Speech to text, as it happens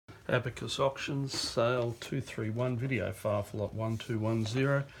Abacus Auctions, sale 231, video file for lot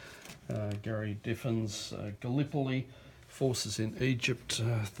 1210. Gary Diffin's Gallipoli, forces in Egypt,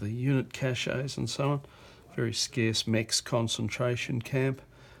 the unit caches and so on. Very scarce MEX concentration camp,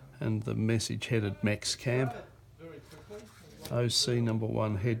 and the message headed Mex Camp. OC number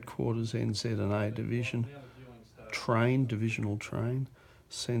 1 headquarters, NZ and A division. Train, divisional train,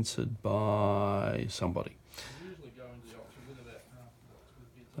 censored by somebody.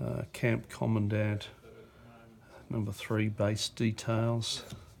 Camp Commandant, number 3, base details.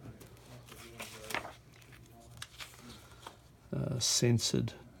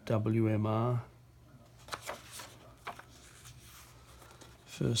 Censored WMR.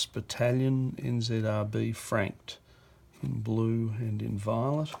 1st Battalion NZRB franked in blue and in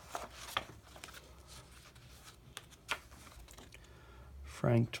violet.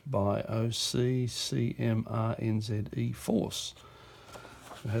 Franked by OC CMR NZ E FORCE.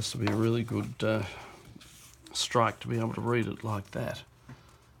 It has to be a really good strike to be able to read it like that.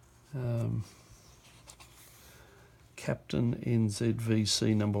 CAPT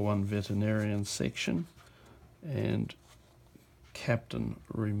NZVC number 1 veterinarian section, and captain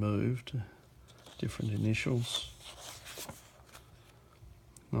removed, different initials.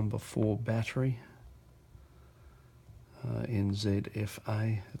 Number 4 battery,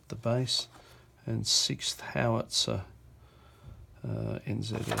 NZFA at the base, and 6th howitzer,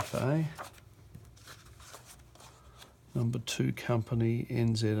 NZFA. Number 2 company,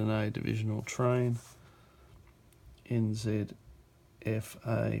 NZ and A divisional train, NZFA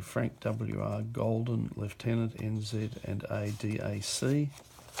Frank WR Golden Lieutenant, NZ and A DAC.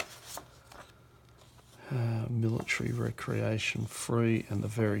 Military recreation free, and the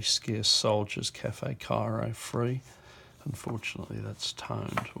very scarce soldiers CAFE CAIRO free. Unfortunately that's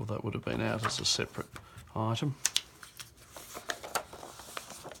toned, or that would have been out as a separate item.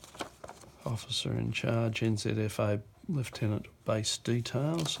 Officer in charge, NZFA Lieutenant Base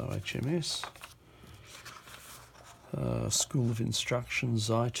Details, OHMS. School of Instruction,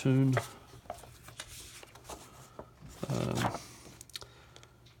 Zaitun.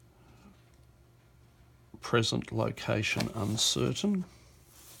 Present location uncertain.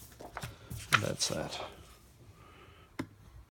 And that's that.